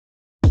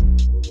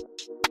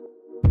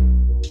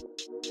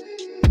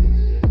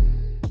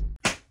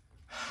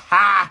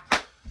Ha!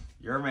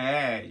 You're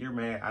mad. You're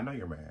mad. I know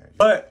you're mad.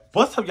 But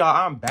what's up, y'all?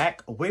 I'm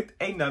back with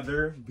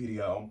another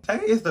video.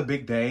 Today is the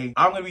big day.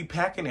 I'm going to be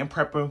packing and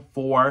prepping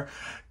for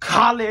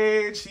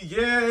college.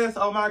 Yes.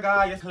 Oh my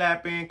God. Yes.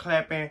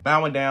 Clapping,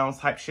 bowing down,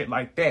 type shit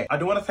like that. I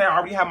do want to say I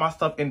already have my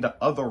stuff in the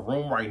other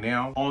room right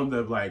now on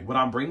the, like, what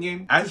I'm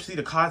bringing. As you see,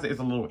 the closet is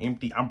a little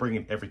empty. I'm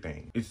bringing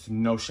everything. It's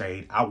no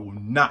shade. I will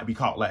not be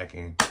caught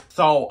lacking.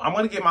 So I'm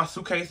going to get my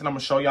suitcase and I'm going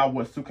to show y'all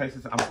what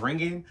suitcases I'm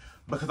bringing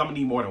because I'm going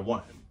to need more than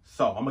one.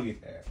 So I'm going to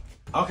get that.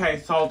 Okay,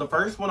 so the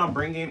first one I'm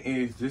bringing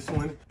is this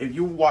one. If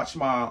you watch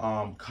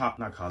my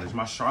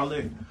my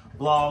Charlotte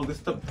vlog, this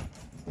is the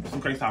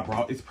suitcase I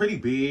brought. It's pretty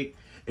big.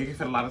 It can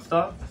fit a lot of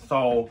stuff.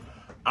 So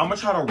I'm gonna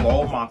try to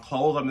roll my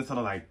clothes up instead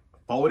of like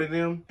folding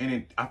them,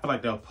 and I feel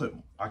like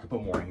I can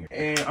put more in here.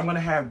 And I'm gonna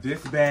have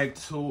this bag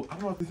too. I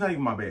don't know if it's not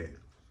even my bag.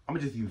 I'm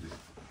gonna just use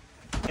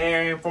it.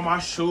 And for my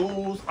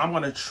shoes, I'm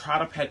gonna try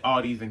to pack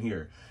all these in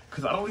here.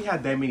 Cause I don't really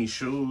have that many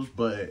shoes,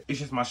 but it's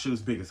just my shoes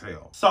big as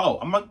hell. So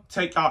I'm gonna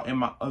take y'all in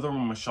my other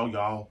room and show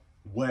y'all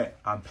what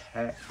I'm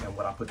packed and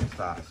what I put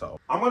inside. So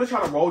I'm gonna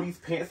try to roll these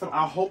pants up.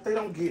 I hope they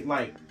don't get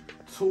like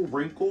too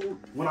wrinkled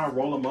when I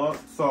roll them up.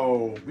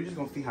 So we're just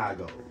gonna see how it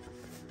goes.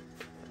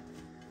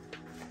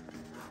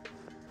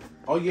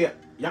 Oh yeah,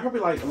 y'all probably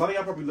like, a lot of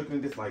y'all probably looking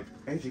at this like,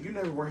 AJ, you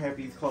never wear half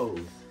these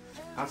clothes.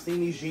 I've seen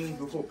these jeans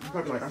before. You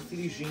probably like, I see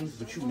these jeans,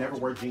 but you never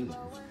wear jeans.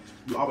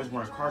 You always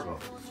wearing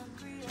cargos.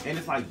 And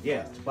it's like,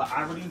 yeah, but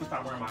I really need to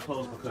stop wearing my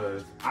clothes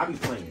because I be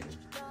playing.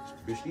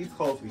 Bitch, these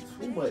clothes be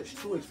too much,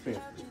 too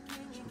expensive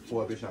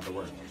for a bitch not to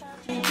wear them.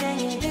 Can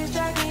you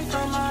distract me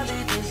from all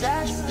the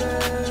disaster?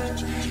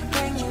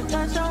 Can you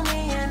touch on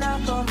me and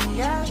not call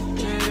me after?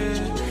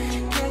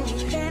 Can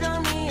you hit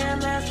on me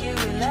and ask you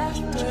with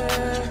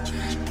laughter?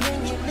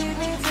 Can you lead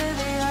me to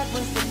the act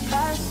with the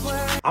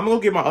password? I'm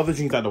gonna get my other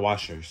jeans out the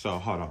washer, so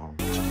hold on.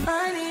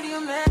 I need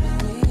you, man.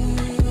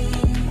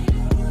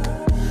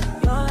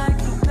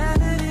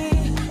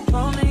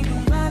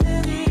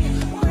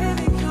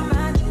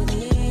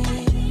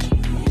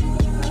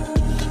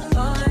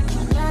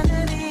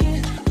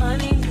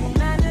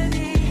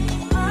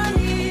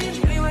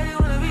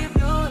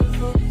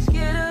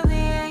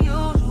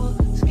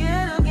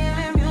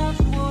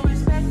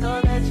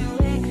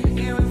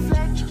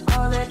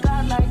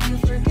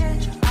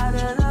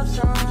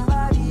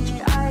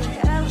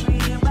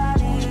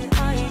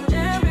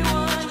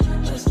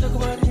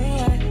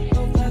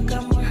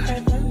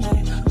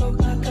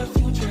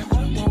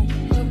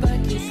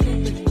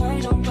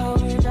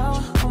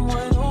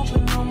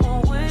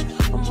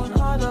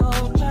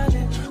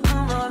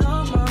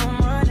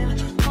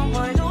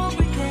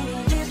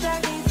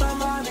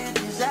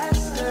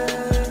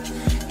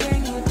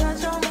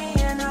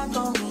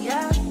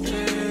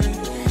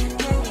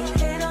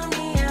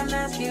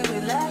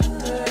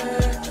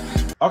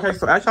 Okay,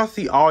 so as y'all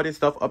see all this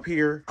stuff up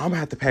here, I'm gonna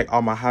have to pack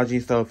all my hygiene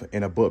stuff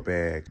in a book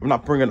bag. I'm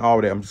not bringing all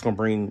of that. I'm just gonna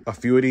bring a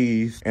few of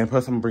these, and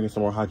plus I'm bringing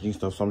some more hygiene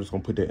stuff, so I'm just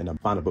gonna put that in a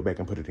book bag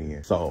and put it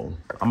in. So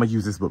I'm gonna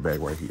use this book bag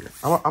right here.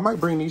 I might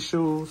bring these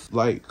shoes,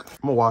 like,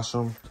 I'm gonna wash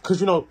them. Cause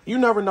you know, you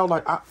never know,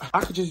 like,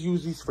 I could just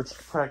use these for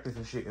practice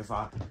and shit if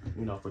I,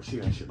 you know, for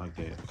cheer and shit like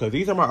that. Because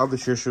these are my other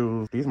cheer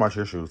shoes. These are my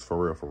cheer shoes,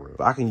 for real, for real.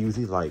 But I can use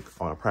these, like,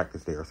 on a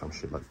practice day or some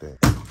shit like that.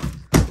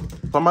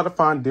 So I'm about to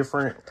find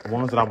different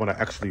ones that I wanna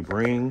actually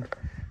bring.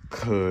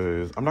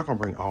 Cause I'm not gonna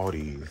bring all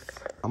these.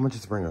 I'm gonna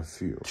just bring a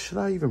few. Should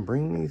I even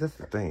bring these? That's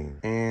the thing.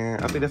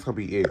 And I think that's gonna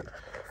be it.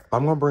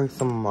 I'm gonna bring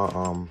some of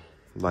my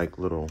like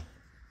little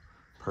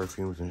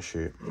perfumes and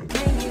shit.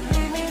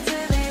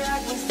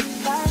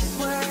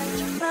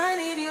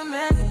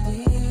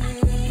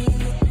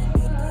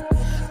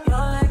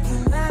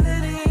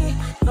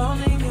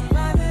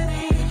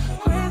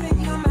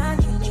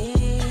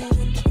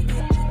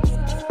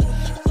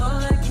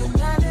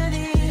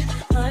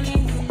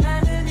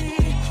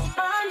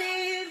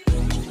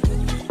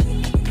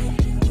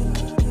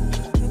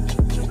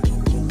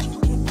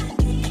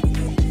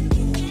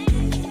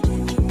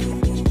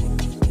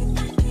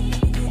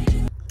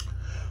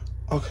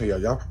 Okay,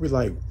 y'all probably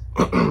like,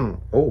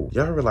 oh,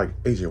 y'all probably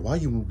like, AJ, why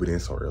you moving in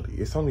so early?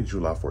 It's only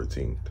July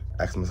 14th.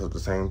 Asking myself the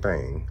same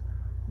thing.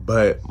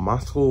 But my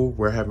school,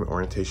 we're having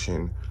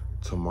orientation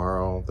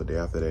tomorrow, the day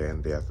after that,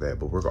 and the day after that.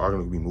 But we're all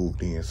gonna be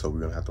moved in, so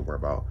we're gonna have to worry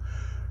about,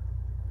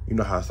 you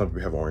know how some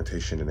people have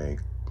orientation and they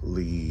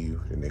leave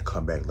and they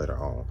come back later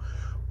on.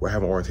 We're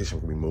having orientation,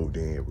 we're gonna be moved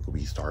in, we're gonna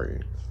be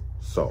starting.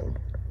 So,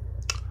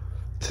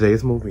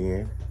 today's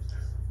move-in.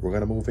 We're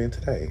gonna move in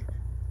today.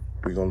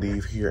 We're gonna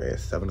leave here at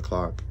 7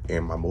 o'clock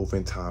and my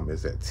move-in time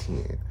is at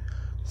 10.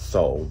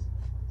 So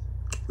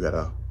we got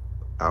an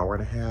hour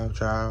and a half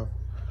drive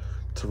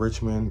to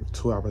Richmond,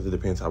 2 hours. It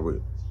depends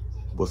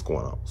what's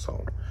going on.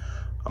 So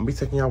I'm gonna be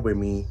taking y'all with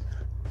me.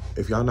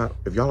 If y'all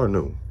are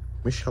new,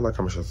 make sure y'all like,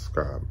 comment, share,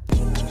 subscribe.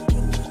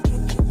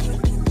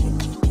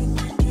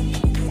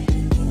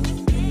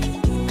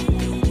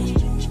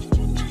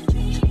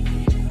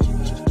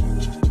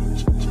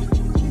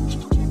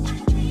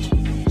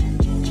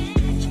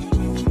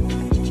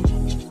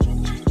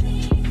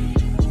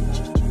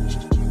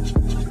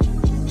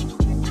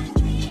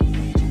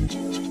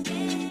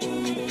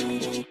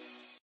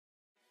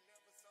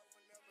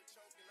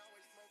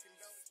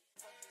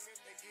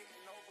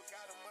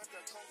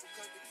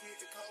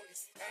 the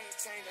coldest.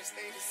 Maintain, I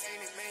stay the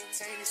same and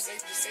maintain it.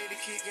 Safe to say the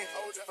kid get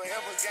older.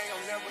 Forever gang,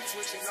 I'm never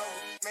switching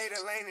over. Made a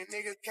lane and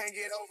niggas can't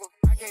get over.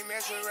 I can't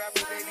mess with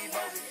rappers, they be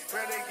bogus.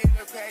 Rather get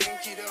the pack and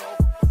keep it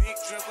open. Big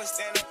dripper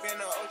stand up in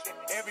the ocean.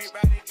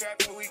 Everybody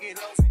trapping, we get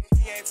open.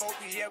 He ain't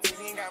 4PF, but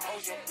he ain't got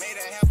motion. Made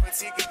a half a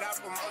ticket out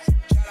promotion.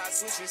 Shout out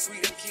switching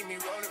sweet and keep me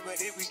rolling. But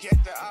if we get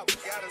the op,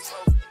 we gotta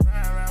smoke.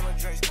 Round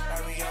with Drake,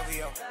 like we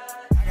OVO.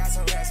 I got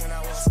some rats and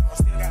I want some.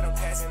 Still got a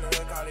pass in the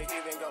hood, call it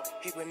give and go.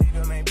 Keep a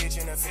nigga, man,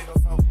 bitch in a figure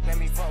four. Let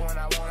me fuck when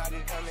I want, I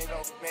just come and go.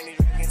 Man, these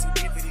rackets too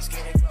deep for these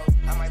skinny clothes.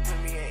 I might put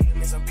me in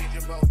him in some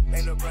bitch boat.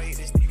 Make the braid,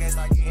 this nigga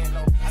like getting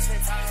low. I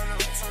spent time on the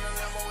roots on the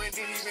Lambo and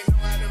didn't even know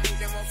how to make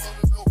them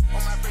motherfuckers go.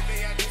 On my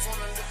birthday, I just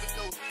wanna lift the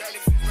dough.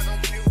 Barely fit, but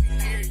don't play with me,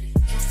 period.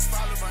 Just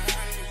follow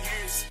behind in the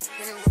years.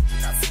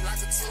 I feel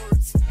like a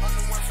tourist. I'm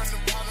the one from the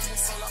bottom who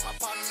sold out my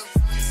partner. The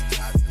bodies and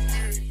drive in the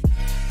period.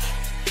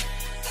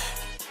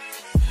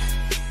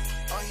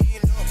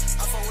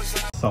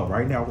 So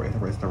right now we're in the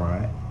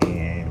restaurant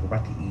and we're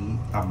about to eat.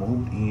 I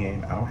moved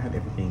in. I don't have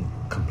everything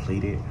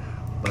completed,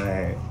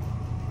 but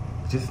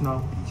just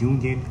know,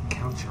 union,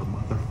 count your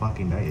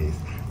motherfucking days.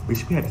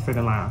 Bitch, we had to sit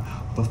in line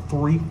for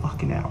 3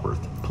 fucking hours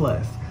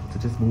plus to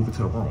just move into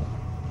the room.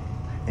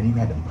 And you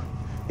had to,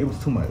 it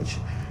was too much.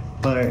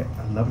 But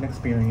I love an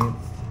experience.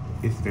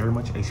 It's very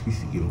much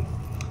HBCU.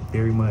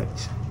 Very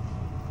much.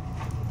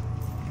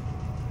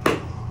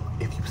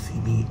 If you see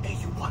me and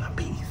you want a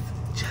piece,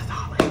 just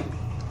holler at me.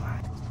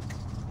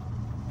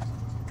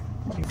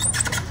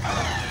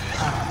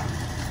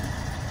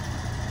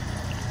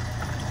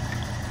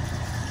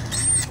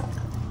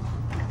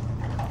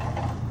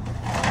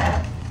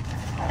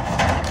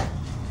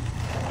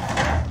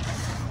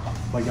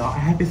 But y'all, I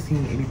haven't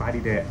seen anybody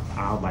that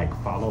I like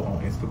follow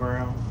on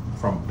Instagram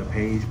from the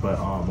page, but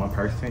one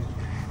person.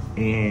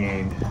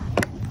 And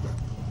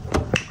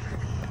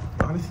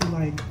honestly,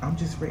 like, I'm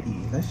just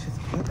ready. Let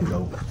me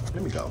go.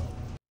 Let me go.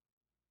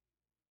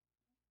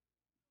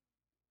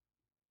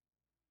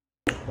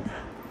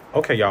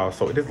 Okay, y'all,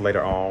 so it is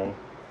later on.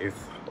 It's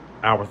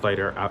hours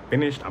later. I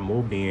finished, I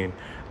moved in.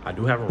 I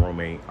do have a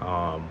roommate.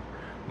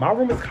 My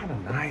room is kind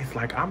of nice.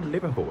 Like, I'm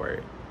living for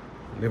it.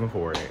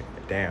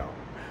 Damn.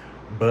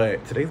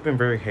 But today's been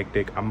very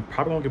hectic. I'm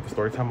probably gonna give a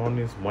story time on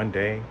this one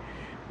day.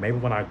 Maybe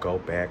when I go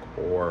back,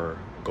 because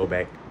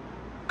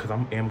I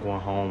am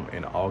going home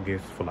in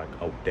August for like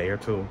a day or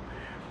two.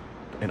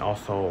 And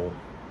also,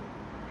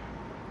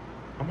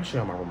 I'm gonna show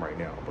y'all my room right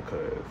now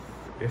because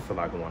it's a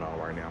lot going on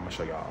right now. I'm gonna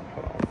show y'all.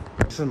 Hold on.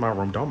 This is my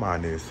room. Don't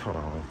mind this. Hold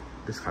on.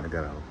 This kind of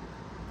ghetto.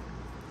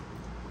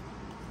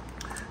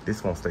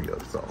 This won't stay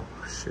up, so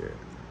shit.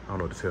 I don't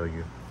know what to tell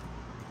you.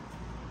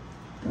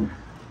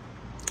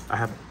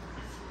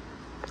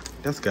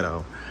 That's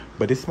ghetto.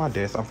 But this is my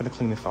desk. I'm finna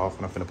clean this off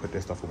and I'm finna put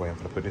this stuff away. I'm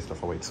finna put this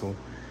stuff away too.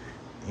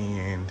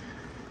 And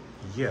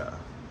yeah.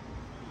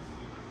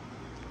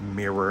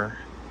 Mirror,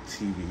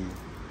 TV.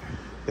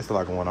 It's a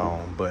lot going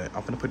on, but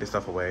I'm finna put this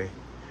stuff away.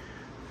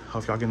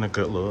 Hope y'all getting a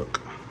good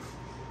look.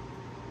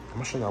 I'm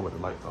gonna show y'all with the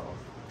lights off.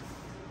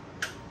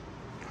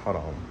 Hold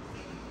on.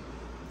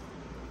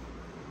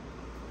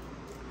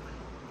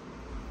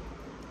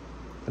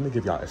 Let me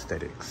give y'all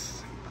aesthetics.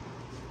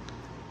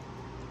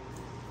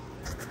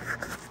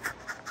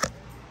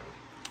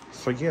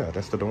 So yeah,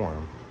 that's the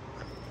dorm.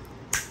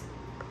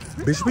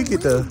 Bitch, we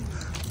get the...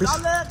 Bitch. Oh,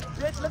 look,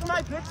 bitch, look at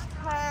my bitch.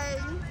 Hey.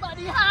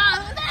 Buddy,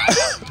 hi.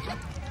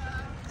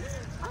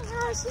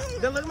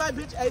 Then look at my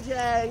bitch,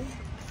 AJ.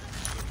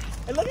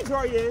 And look at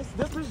Dorius.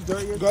 This bitch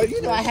Dorius. Girl,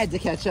 you know I had to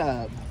catch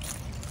up.